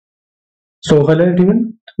So hello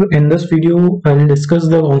everyone. In this video, I will discuss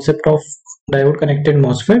the concept of diode connected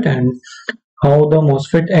MOSFET and how the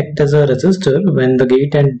MOSFET act as a resistor when the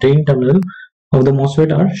gate and drain terminal of the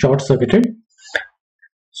MOSFET are short circuited.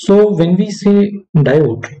 So when we say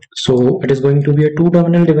diode, so it is going to be a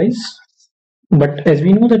two-terminal device. But as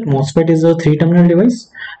we know that MOSFET is a three-terminal device,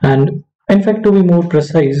 and in fact to be more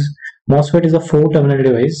precise, MOSFET is a four-terminal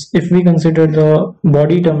device if we consider the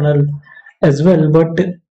body terminal as well. But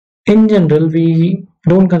in general, we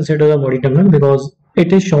don't consider the body terminal because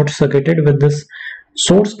it is short circuited with this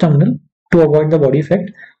source terminal to avoid the body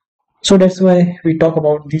effect. So that's why we talk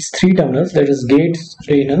about these three terminals, that is gate,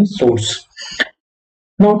 drain and source.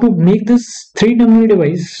 Now to make this three terminal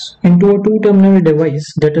device into a two terminal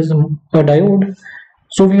device, that is a diode,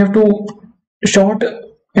 so we have to short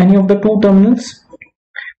any of the two terminals.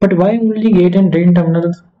 But why only gate and drain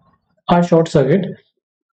terminals are short circuit?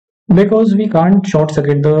 Because we can't short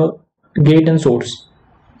circuit the gate and source,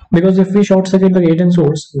 because if we short circuit the gate and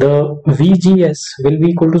source, the VGS will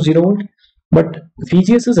be equal to 0 volt, but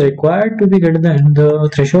VGS is required to be greater than the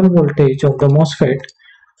threshold voltage of the MOSFET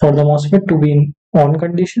for the MOSFET to be in on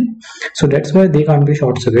condition. So that's why they can't be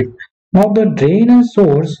short circuited. Now the drain and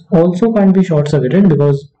source also can't be short circuited,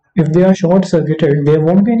 because if they are short circuited, there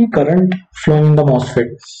won't be any current flowing in the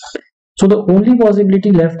MOSFET. So the only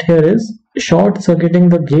possibility left here is short circuiting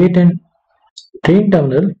the gate and drain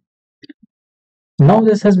terminal. Now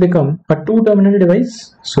this has become a two terminal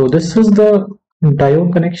device. So this is the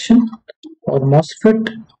diode connection, or MOSFET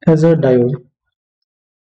as a diode.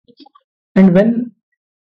 And when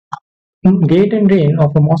gate and drain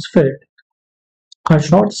of a MOSFET are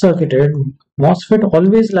short circuited, MOSFET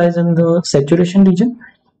always lies in the saturation region,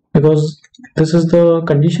 because this is the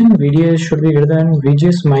condition: VDS should be greater than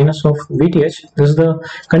VGS minus of VTH. This is the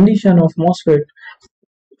condition of MOSFET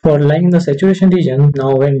for lying in the saturation region.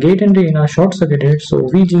 Now when gate and drain are short circuited, so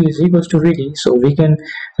VG is equals to VD, so we can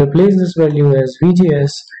replace this value as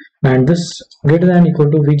VGS and this greater than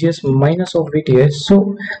equal to VGS minus of VTH.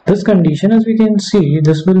 So this condition, as we can see,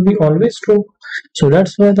 this will be always true. So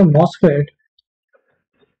that's why the MOSFET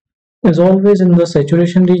is always in the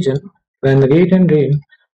saturation region when the gate and drain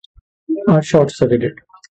are short circuited.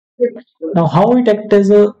 Now how it acts as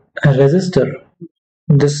a resistor,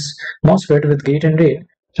 this MOSFET with gate and drain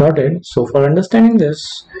shorted. So for understanding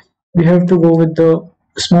this, we have to go with the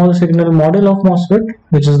small signal model of MOSFET,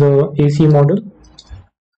 which is the AC model.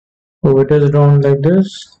 So it is drawn like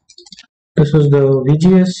this. This is the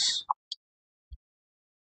VGS,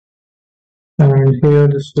 and here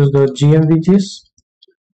this is the GM-VGS,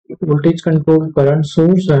 voltage controlled current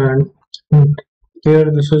source, and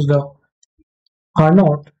here this is the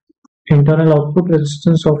R0, internal output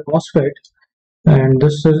resistance of MOSFET, and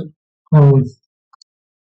this is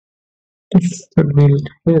this should be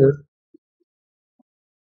here.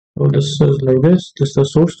 So this is like this. This is the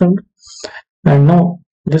source terminal, and now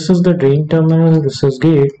this is the drain terminal. This is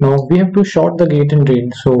gate. Now we have to short the gate and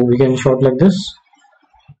drain, so we can short like this,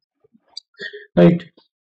 right?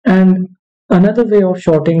 And another way of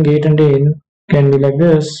shorting gate and drain can be like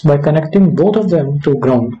this, by connecting both of them to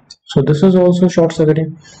ground. So this is also short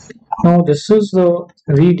circuiting. Now this is the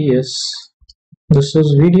VDS. This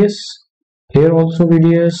is VDS. Here also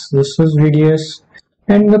VDS. This is VDS,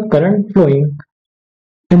 and the current flowing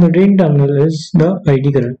in the drain terminal is the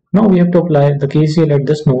ID current. Now we have to apply the KCL at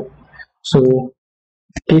this node. So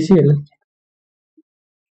KCL,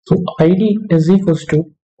 so ID is equals to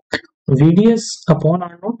VDS upon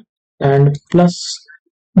R0 and plus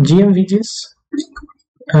GM-VGS,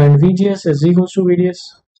 and VGS is equals to VDS.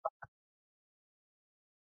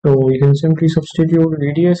 So you can simply substitute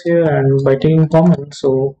VDS here, and by taking common,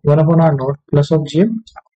 so 1 upon R0 plus of GM,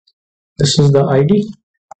 this is the ID,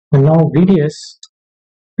 and now VDS.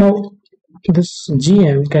 Now this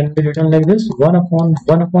GM can be written like this, 1 upon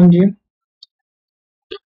GM,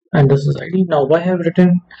 and this is ID. Now why I have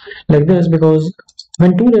written like this? Because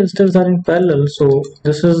when two resistors are in parallel, so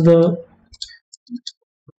this is the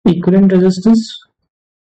equivalent resistance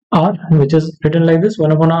R, which is written like this: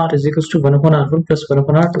 1 upon R is equals to 1 upon R1 plus 1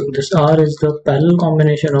 upon R2. This R is the parallel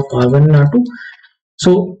combination of R1 and R2.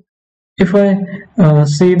 So if I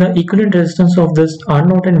say the equivalent resistance of this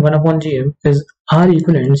R0 and 1 upon GM is R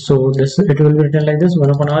equivalent, so this it will be written like this: 1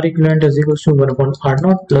 upon R equivalent is equals to 1 upon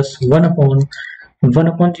R0 plus 1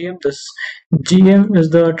 upon GM. This GM is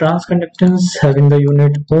the transconductance having the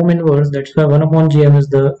unit ohm inverse. That's why 1 upon GM is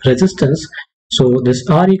the resistance. So this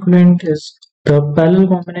R equivalent is the parallel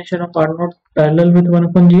combination of R0 parallel with 1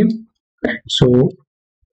 upon GM. So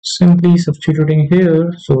simply substituting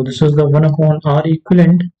here, so this is the 1 upon R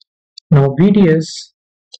equivalent. Now VDS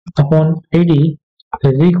upon ID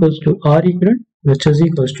is equals to R equivalent, which is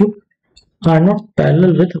equals to R naught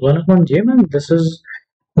parallel with 1 upon Gm, and this is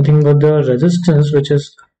nothing but the resistance which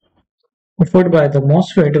is offered by the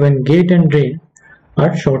MOSFET when gate and drain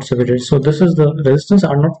are short circuited. So this is the resistance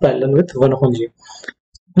R naught parallel with 1 upon Gm.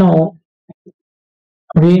 Now,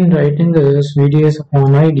 again writing this VDS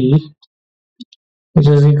upon ID, which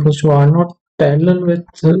is equals to R naught parallel with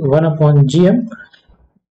 1 upon Gm.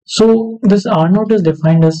 So this R naught is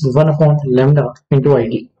defined as 1 upon lambda into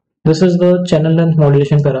ID. This is the channel length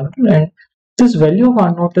modulation parameter, and this value of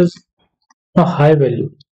R naught is a high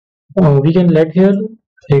value. We can let here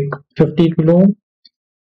like 50 kilo ohm,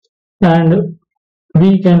 and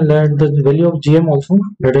we can let the value of GM also,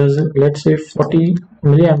 that is, let's say 40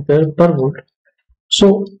 milliampere per volt.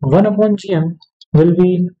 So 1 upon GM will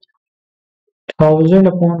be 1000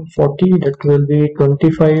 upon 40, that will be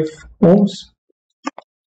 25 ohms.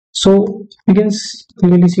 So we can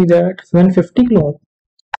clearly see that when 50 kilo ohm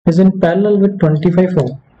is in parallel with 25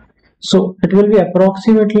 ohm, so it will be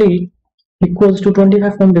approximately equals to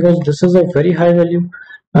 25 ohm, because this is a very high value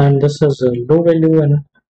and this is a low value, and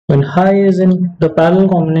when high is in the parallel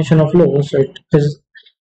combination of lows, it is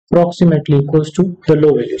approximately equals to the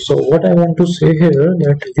low value. So what I want to say here,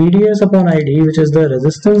 that VDS upon ID, which is the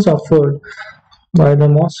resistance offered by the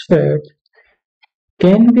MOSFET,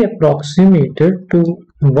 can be approximated to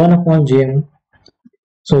 1 upon Gm.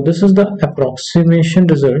 So this is the approximation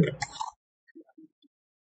result,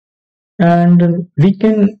 and we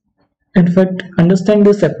can in fact understand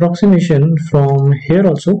this approximation from here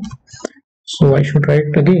also. So I should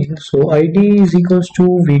write again. So ID is equals to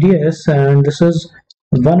VDS, and this is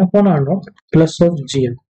 1 upon R naught plus of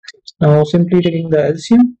Gm. Now simply taking the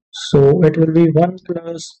LCM, so it will be 1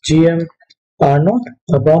 plus Gm R naught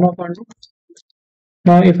upon of R naught.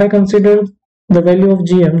 Now if I consider the value of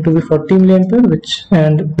Gm to be 40 milliampere, which,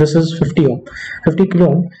 and this is 50 ohm, 50 kilo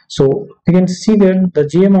ohm, so you can see that the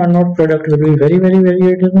Gm R naught product will be very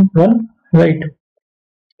different one, right?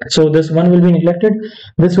 So this one will be neglected.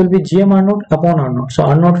 This will be Gm R naught upon R naught. So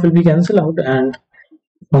R naught will be cancelled out, and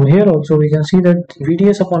from here also we can see that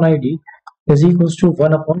VDS upon ID is equals to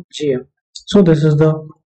 1 upon Gm. So this is the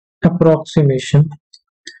approximation,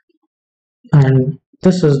 and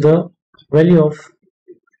this is the value of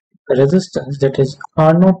resistance, that is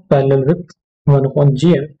R naught parallel with 1 upon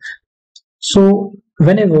Gm. So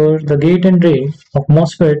whenever the gate and drain of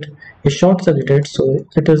MOSFET is short circuited, so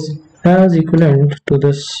it is as equivalent to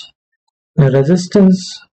this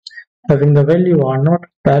resistance having the value R naught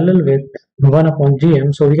parallel with 1 upon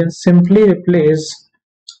Gm. So we can simply replace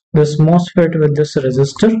this MOSFET with this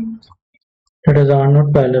resistor, that is R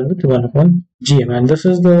naught parallel with 1 upon Gm, and this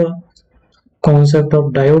is the concept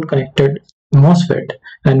of diode connected MOSFET,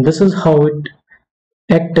 and this is how it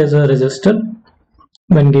acts as a resistor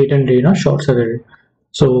when gate and drain are short circuited.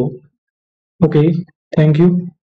 So okay, thank you.